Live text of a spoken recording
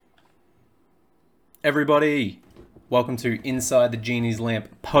Everybody, welcome to Inside the Genie's Lamp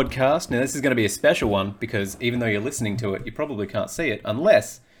podcast. Now, this is going to be a special one because even though you're listening to it, you probably can't see it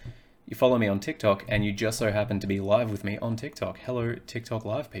unless you follow me on TikTok and you just so happen to be live with me on TikTok. Hello, TikTok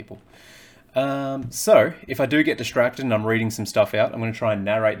live people. So, if I do get distracted and I'm reading some stuff out, I'm going to try and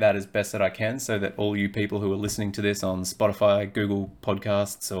narrate that as best that I can so that all you people who are listening to this on Spotify, Google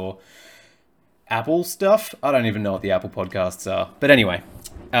Podcasts, or Apple stuff, I don't even know what the Apple Podcasts are. But anyway,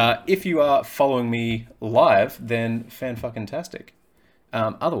 if you are following me live, then fan-fucking-tastic.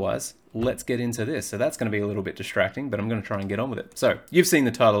 Otherwise, let's get into this. So that's going to be a little bit distracting, but I'm going to try and get on with it. So, you've seen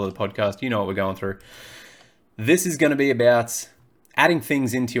the title of the podcast. You know what we're going through. This is going to be about adding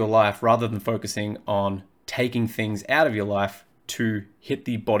things into your life rather than focusing on taking things out of your life to hit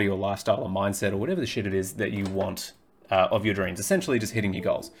the body or lifestyle or mindset or whatever the shit it is that you want of your dreams. Essentially, just hitting your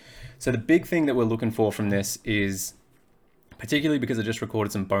goals. So the big thing that we're looking for from this is, particularly because I just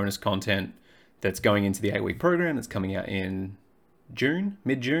recorded some bonus content that's going into the 8-week program that's coming out in June,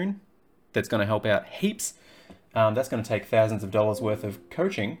 mid-June, that's going to help out heaps. That's going to take thousands of dollars worth of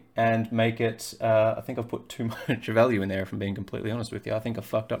coaching and make it, I think I've put too much value in there, if I'm being completely honest with you. I think I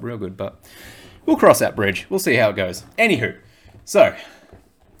fucked up real good, but we'll cross that bridge. We'll see how it goes. Anywho, so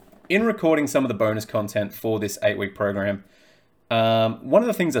in recording some of the bonus content for this 8-week program, one of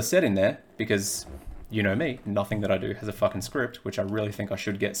the things I said in there, because you know me, nothing that I do has a fucking script, which I really think I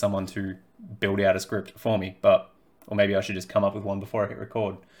should get someone to build out a script for me, or maybe I should just come up with one before I hit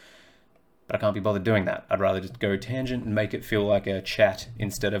record. But I can't be bothered doing that. I'd rather just go tangent and make it feel like a chat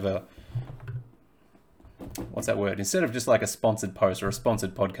instead of what's that word? Instead of just like a sponsored post or a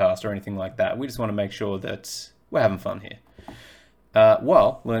sponsored podcast or anything like that. We just want to make sure that we're having fun here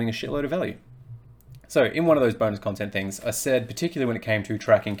while learning a shitload of value. So in one of those bonus content things, I said, particularly when it came to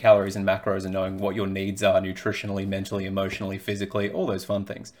tracking calories and macros and knowing what your needs are nutritionally, mentally, emotionally, physically, all those fun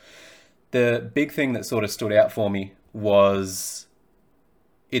things. The big thing that sort of stood out for me was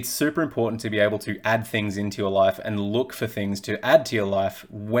it's super important to be able to add things into your life and look for things to add to your life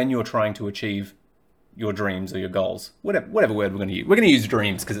when you're trying to achieve your dreams or your goals. Whatever word we're going to use. We're going to use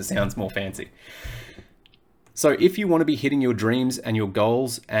dreams because it sounds more fancy. So if you want to be hitting your dreams and your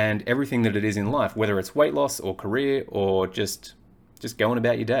goals and everything that it is in life, whether it's weight loss or career or just going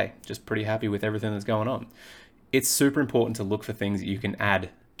about your day, just pretty happy with everything that's going on, it's super important to look for things that you can add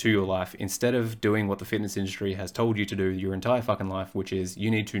to your life instead of doing what the fitness industry has told you to do your entire fucking life, which is you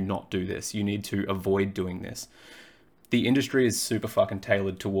need to not do this. You need to avoid doing this. The industry is super fucking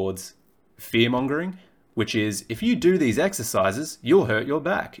tailored towards fearmongering, which is if you do these exercises, you'll hurt your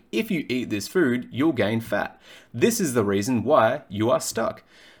back. If you eat this food, you'll gain fat. This is the reason why you are stuck.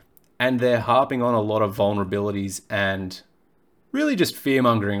 And they're harping on a lot of vulnerabilities and really just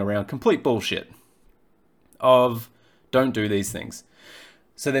fear-mongering around complete bullshit of don't do these things.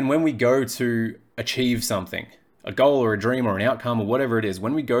 So then when we go to achieve something, a goal or a dream or an outcome or whatever it is,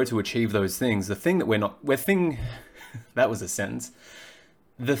 when we go to achieve those things, the thing that that was a sentence.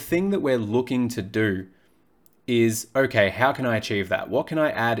 The thing that we're looking to do is, okay, how can I achieve that? What can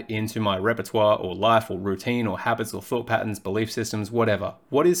I add into my repertoire or life or routine or habits or thought patterns, belief systems, whatever?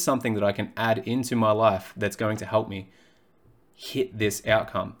 What is something that I can add into my life that's going to help me hit this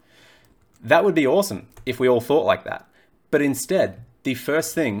outcome? That would be awesome if we all thought like that. But instead, the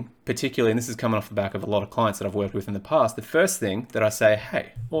first thing, particularly, and this is coming off the back of a lot of clients that I've worked with in the past, the first thing that I say,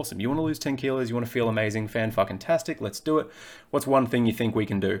 hey, awesome, you want to lose 10 kilos, you want to feel amazing, fan-fucking-tastic, let's do it. What's one thing you think we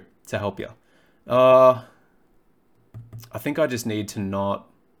can do to help you? I think I just need to not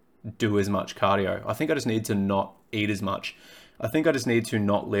do as much cardio. I think I just need to not eat as much. I think I just need to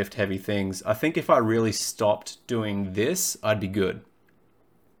not lift heavy things. I think if I really stopped doing this, I'd be good.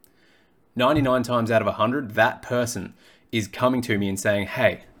 99 times out of 100, that person is coming to me and saying,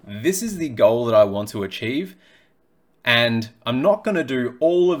 hey, this is the goal that I want to achieve, and I'm not going to do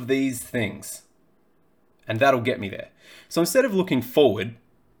all of these things, and that'll get me there. So instead of looking forward,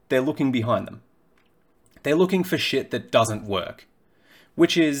 they're looking behind them. They're looking for shit that doesn't work,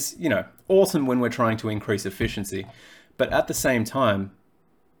 which is, awesome when we're trying to increase efficiency. But at the same time,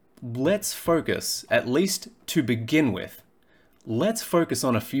 let's focus, at least to begin with, let's focus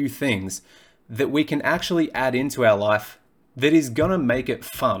on a few things that we can actually add into our life that is going to make it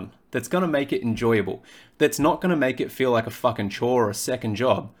fun, that's going to make it enjoyable, that's not going to make it feel like a fucking chore or a second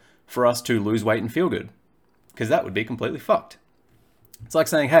job for us to lose weight and feel good, because that would be completely fucked. It's like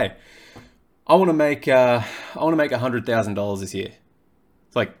saying, hey, I want to make $100,000 this year.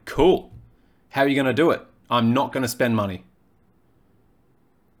 It's like, cool. How are you going to do it? I'm not going to spend money.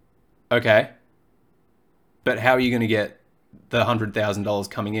 Okay. But how are you going to get the $100,000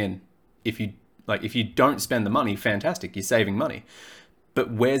 coming in? If you don't spend the money, fantastic, you're saving money.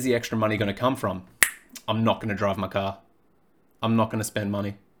 But where's the extra money going to come from? I'm not going to drive my car. I'm not going to spend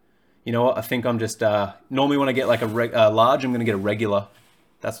money. You know what? I think I'm just, normally when I get like a large, I'm going to get a regular.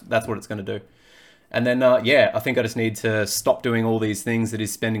 That's what it's going to do. And then, I think I just need to stop doing all these things that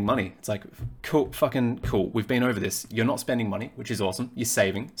is spending money. It's like, cool, fucking cool. We've been over this. You're not spending money, which is awesome. You're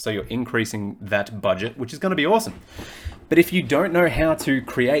saving. So you're increasing that budget, which is going to be awesome. But if you don't know how to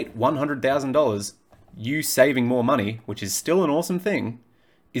create $100,000, you saving more money, which is still an awesome thing,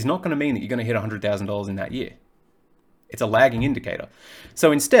 is not going to mean that you're going to hit $100,000 in that year. It's a lagging indicator.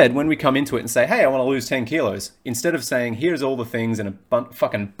 So instead, when we come into it and say, hey, I want to lose 10 kilos, instead of saying, here's all the things and a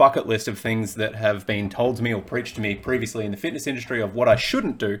fucking bucket list of things that have been told to me or preached to me previously in the fitness industry of what I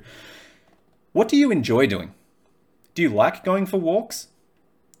shouldn't do, what do you enjoy doing? Do you like going for walks?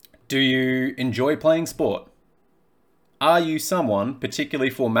 Do you enjoy playing sport? Are you someone,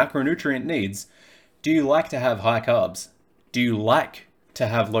 particularly for macronutrient needs, do you like to have high carbs? Do you like to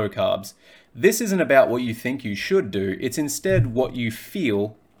have low carbs? This isn't about what you think you should do. It's instead what you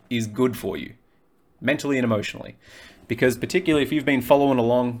feel is good for you, mentally and emotionally. Because particularly if you've been following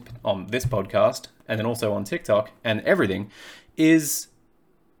along on this podcast and then also on TikTok and everything, is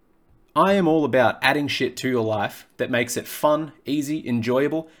I am all about adding shit to your life that makes it fun, easy,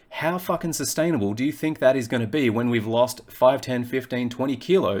 enjoyable. How fucking sustainable do you think that is going to be when we've lost 5, 10, 15, 20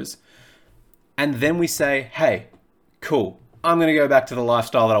 kilos? And then we say, hey, cool. I'm going to go back to the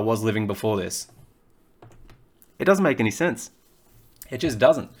lifestyle that I was living before this. It doesn't make any sense. It just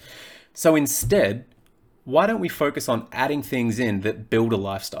doesn't. So instead, why don't we focus on adding things in that build a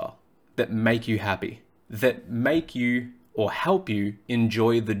lifestyle, that make you happy, that make you or help you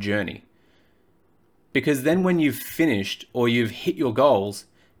enjoy the journey? Because then when you've finished or you've hit your goals,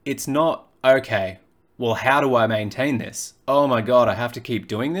 it's not, okay, well, how do I maintain this? Oh my God, I have to keep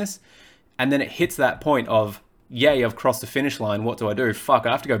doing this. And then it hits that point of, yay, I've crossed the finish line. What do I do? Fuck,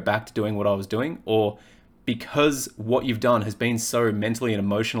 I have to go back to doing what I was doing. Or because what you've done has been so mentally and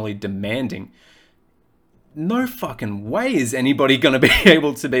emotionally demanding, no fucking way is anybody going to be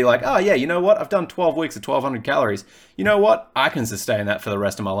able to be like, oh yeah, you know what? I've done 12 weeks of 1,200 calories. You know what? I can sustain that for the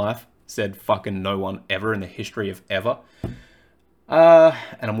rest of my life. Said fucking no one ever in the history of ever. And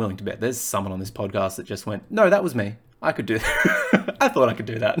I'm willing to bet there's someone on this podcast that just went, no, that was me. I could do that. I thought I could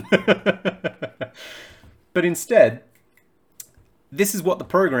do that. But instead, this is what the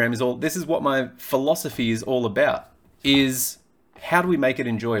program is all, this is what my philosophy is all about, is how do we make it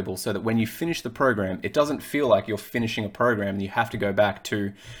enjoyable so that when you finish the program, it doesn't feel like you're finishing a program and you have to go back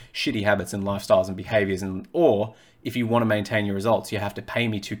to shitty habits and lifestyles and behaviors, or if you want to maintain your results, you have to pay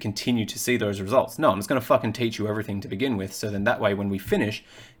me to continue to see those results. No, I'm just going to fucking teach you everything to begin with. So then that way, when we finish,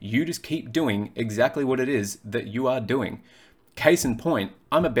 you just keep doing exactly what it is that you are doing. Case in point,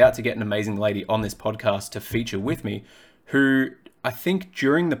 I'm about to get an amazing lady on this podcast to feature with me who I think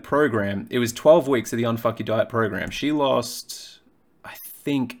during the program, it was 12 weeks of the Unfuck Your Diet program. She lost, I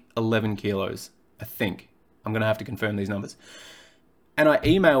think, 11 kilos. I think. I'm going to have to confirm these numbers. And I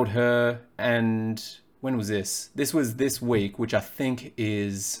emailed her, and when was this? This was this week, which I think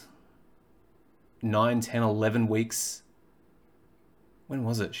is 9, 10, 11 weeks. When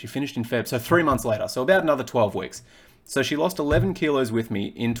was it? She finished in Feb. So 3 months later. So about another 12 weeks. So she lost 11 kilos with me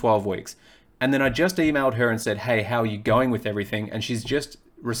in 12 weeks. And then I just emailed her and said, hey, how are you going with everything? And she's just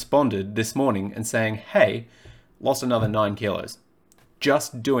responded this morning and saying, hey, lost another 9 kilos.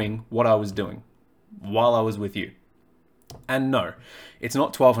 Just doing what I was doing while I was with you. And no, it's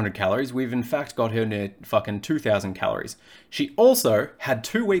not 1,200 calories. We've in fact got her near fucking 2,000 calories. She also had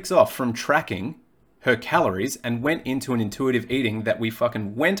 2 weeks off from tracking her calories and went into an intuitive eating that we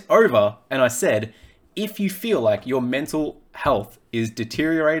fucking went over. And I said, if you feel like your mental health is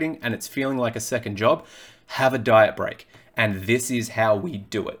deteriorating and it's feeling like a second job, have a diet break. And this is how we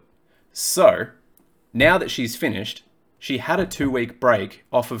do it. So now that she's finished, she had a 2-week break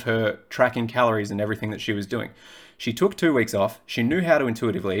off of her tracking calories and everything that she was doing. She took 2 weeks off. She knew how to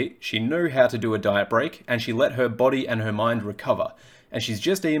intuitively eat. She knew how to do a diet break, and she let her body and her mind recover. And she's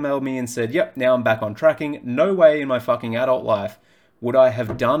just emailed me and said, yep, now I'm back on tracking. No way in my fucking adult life would I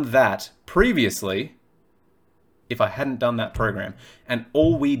have done that previously if I hadn't done that program. And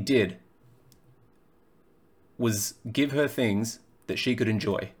all we did was give her things that she could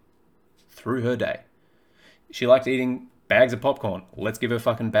enjoy through her day. She liked eating bags of popcorn. Let's give her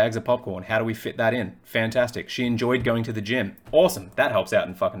fucking bags of popcorn. How do we fit that in? Fantastic. She enjoyed going to the gym. Awesome. That helps out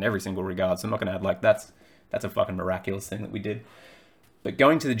in fucking every single regard. So I'm not going to add like that's a fucking miraculous thing that we did. But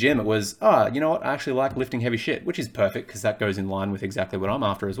going to the gym, it was, you know what? I actually like lifting heavy shit, which is perfect because that goes in line with exactly what I'm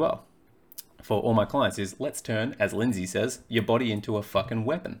after as well. For all my clients is, let's turn, as Lindsay says, your body into a fucking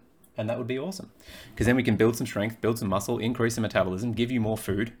weapon. And that would be awesome. Because then we can build some strength, build some muscle, increase the metabolism, give you more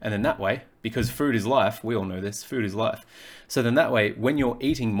food. And then that way, because food is life, we all know this, food is life. So then that way, when you're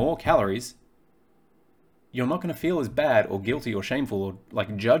eating more calories, you're not going to feel as bad or guilty or shameful or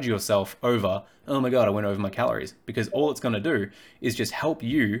like judge yourself over, oh my God, I went over my calories. Because all it's going to do is just help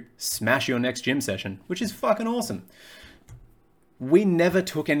you smash your next gym session, which is fucking awesome. We never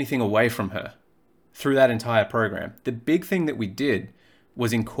took anything away from her through that entire program. The big thing that we did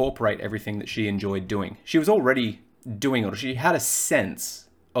was incorporate everything that she enjoyed doing. She was already doing it. She had a sense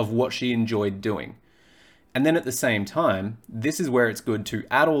of what she enjoyed doing. And then at the same time, this is where it's good to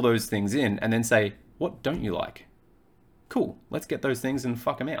add all those things in and then say, what don't you like? Cool, let's get those things and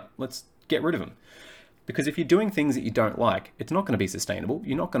fuck them out. Let's get rid of them. Because if you're doing things that you don't like, it's not going to be sustainable.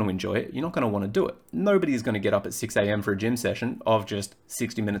 You're not going to enjoy it. You're not going to want to do it. Nobody is going to get up at 6 a.m. for a gym session of just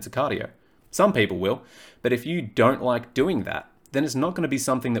 60 minutes of cardio. Some people will, but if you don't like doing that, then it's not going to be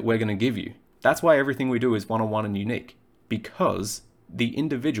something that we're going to give you. That's why everything we do is one-on-one and unique, because the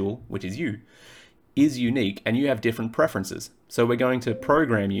individual, which is you, is unique and you have different preferences. So we're going to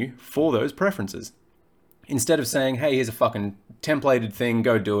program you for those preferences. Instead of saying, hey, here's a fucking templated thing,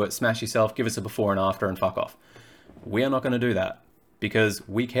 go do it, smash yourself, give us a before and after and fuck off. We are not going to do that because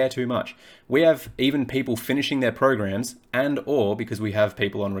we care too much. We have even people finishing their programs or because we have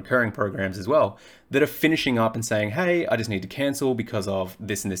people on recurring programs as well that are finishing up and saying, hey, I just need to cancel because of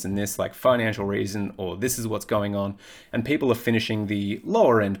this and this and this, like financial reason, or this is what's going on. And people are finishing the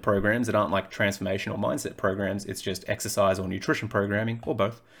lower end programs that aren't like transformational mindset programs. It's just exercise or nutrition programming or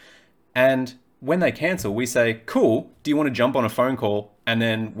both. And when they cancel, we say, cool, do you want to jump on a phone call? And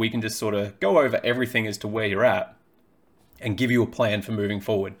then we can just sort of go over everything as to where you're at and give you a plan for moving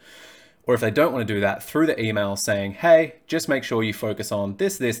forward. Or if they don't want to do that, through the email saying, hey, just make sure you focus on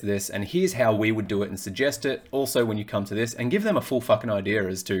this, this, this, and here's how we would do it and suggest it. Also, when you come to this, and give them a full fucking idea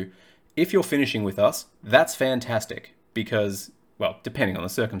as to, if you're finishing with us, that's fantastic because, well, depending on the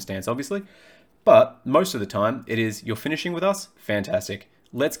circumstance, obviously, but most of the time it is, you're finishing with us, fantastic.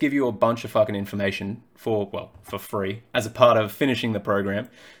 Let's give you a bunch of fucking information for free as a part of finishing the program.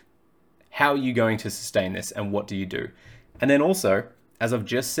 How are you going to sustain this and what do you do? And then also, as I've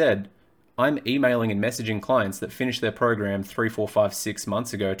just said, I'm emailing and messaging clients that finished their program 3, 4, 5, 6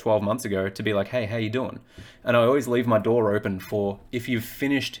 months ago, 12 months ago to be like, hey, how you doing? And I always leave my door open for, if you've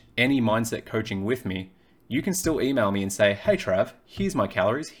finished any mindset coaching with me, you can still email me and say, hey, Trav, here's my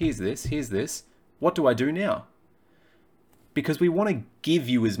calories, here's this. What do I do now? Because we want to give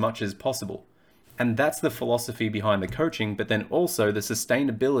you as much as possible. And that's the philosophy behind the coaching, but then also the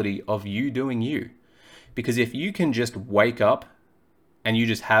sustainability of you doing you. Because if you can just wake up and you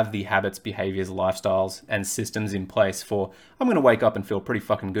just have the habits, behaviors, lifestyles, and systems in place for, I'm going to wake up and feel pretty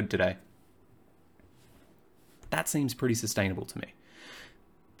fucking good today. That seems pretty sustainable to me.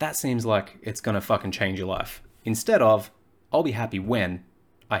 That seems like it's going to fucking change your life. Instead of, I'll be happy when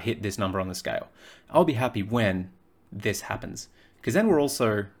I hit this number on the scale. I'll be happy when this happens. Because then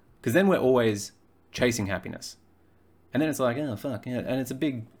we're always chasing happiness. And then it's like, oh, fuck, yeah. And it's a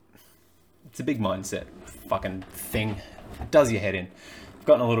big mindset fucking thing. It does your head in. I've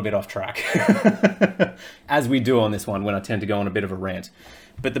gotten a little bit off track. As we do on this one when I tend to go on a bit of a rant.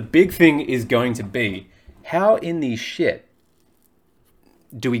 But the big thing is going to be, how in the shit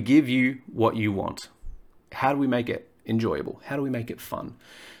do we give you what you want? How do we make it enjoyable? How do we make it fun?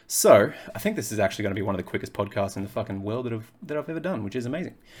 So I think this is actually going to be one of the quickest podcasts in the fucking world that I've ever done, which is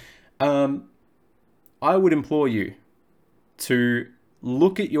amazing. I would implore you to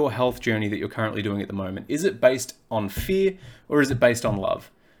look at your health journey that you're currently doing at the moment. Is it based on fear or is it based on love?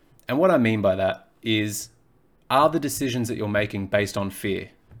 And what I mean by that is, are the decisions that you're making based on fear?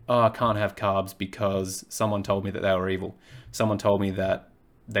 Oh, I can't have carbs because someone told me that they were evil. Someone told me that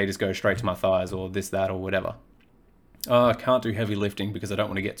they just go straight to my thighs or this, that, or whatever. Oh, I can't do heavy lifting because I don't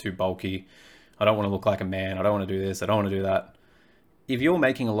want to get too bulky. I don't want to look like a man. I don't want to do this. I don't want to do that. If you're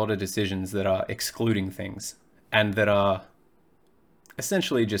making a lot of decisions that are excluding things and that are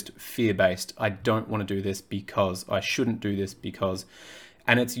essentially just fear-based, I don't want to do this because, I shouldn't do this because,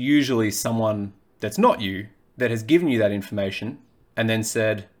 and it's usually someone that's not you that has given you that information and then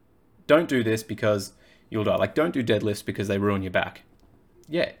said, don't do this because you'll die. Like, don't do deadlifts because they ruin your back.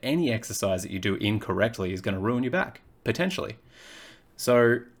 Yeah, any exercise that you do incorrectly is going to ruin your back, potentially.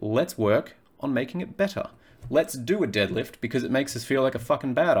 So let's work on making it better. Let's do a deadlift because it makes us feel like a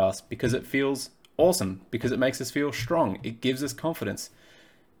fucking badass, because it feels awesome, because it makes us feel strong. It gives us confidence.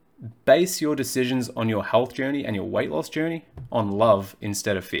 Base your decisions on your health journey and your weight loss journey on love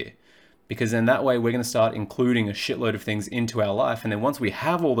instead of fear. Because then that way we're going to start including a shitload of things into our life. And then once we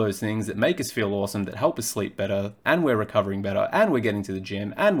have all those things that make us feel awesome, that help us sleep better, and we're recovering better, and we're getting to the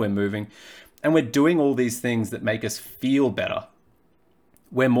gym, and we're moving, and we're doing all these things that make us feel better,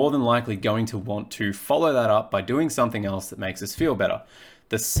 we're more than likely going to want to follow that up by doing something else that makes us feel better.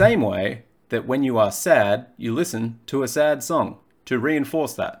 The same way that when you are sad, you listen to a sad song to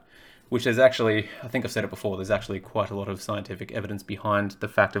reinforce that. Which is actually, I think I've said it before, there's actually quite a lot of scientific evidence behind the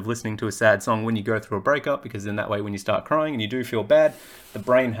fact of listening to a sad song when you go through a breakup, because in that way when you start crying and you do feel bad, the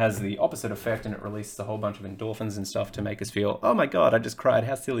brain has the opposite effect and it releases a whole bunch of endorphins and stuff to make us feel, oh my God, I just cried,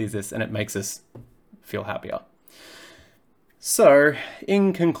 how silly is this? And it makes us feel happier. So,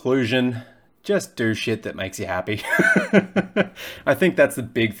 in conclusion, just do shit that makes you happy. I think that's the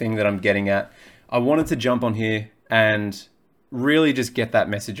big thing that I'm getting at. I wanted to jump on here and really just get that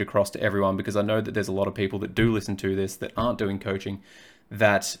message across to everyone, because I know that there's a lot of people that do listen to this that aren't doing coaching,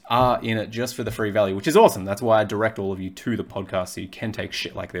 that are in it just for the free value, which is awesome. That's why I direct all of you to the podcast so you can take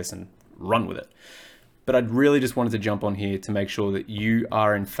shit like this and run with it. But I'd really just wanted to jump on here to make sure that you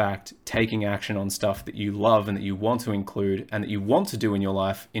are in fact taking action on stuff that you love and that you want to include and that you want to do in your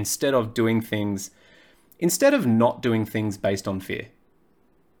life, instead of not doing things based on fear.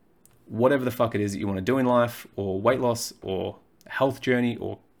 Whatever the fuck it is that you want to do in life, or weight loss, or health journey,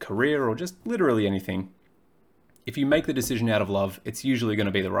 or career, or just literally anything, if you make the decision out of love, it's usually going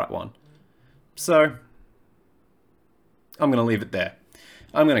to be the right one. So, I'm going to leave it there.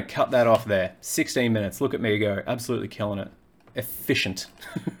 I'm going to cut that off there. 16 minutes. Look at me go. Absolutely killing it. Efficient.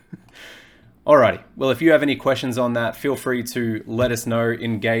 Alrighty. Well, if you have any questions on that, feel free to let us know.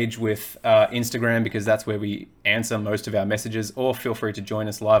 Engage with Instagram, because that's where we answer most of our messages, or feel free to join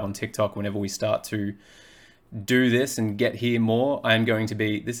us live on TikTok whenever we start to do this and get here more. I am going to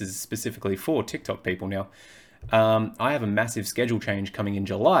be, this is specifically for TikTok people now. I have a massive schedule change coming in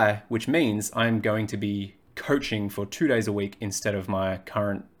July, which means I'm going to be coaching for 2 days a week instead of my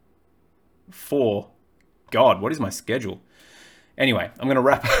current 4. God, what is my schedule? Anyway, I'm going to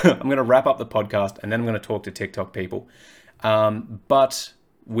wrap up the podcast, and then I'm going to talk to TikTok people. But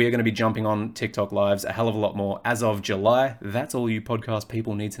we're going to be jumping on TikTok lives a hell of a lot more as of July. That's all you podcast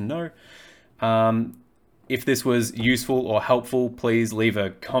people need to know. If this was useful or helpful, please leave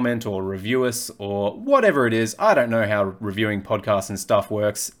a comment or review us or whatever it is. I don't know how reviewing podcasts and stuff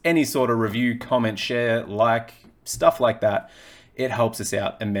works. Any sort of review, comment, share, like, stuff like that. It helps us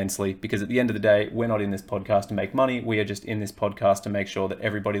out immensely, because at the end of the day, we're not in this podcast to make money. We are just in this podcast to make sure that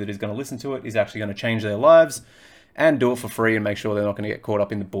everybody that is going to listen to it is actually going to change their lives and do it for free, and make sure they're not going to get caught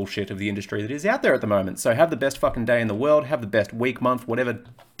up in the bullshit of the industry that is out there at the moment. So have the best fucking day in the world. Have the best week, month, whatever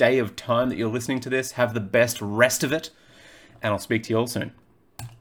day of time that you're listening to this. Have the best rest of it. And I'll speak to you all soon.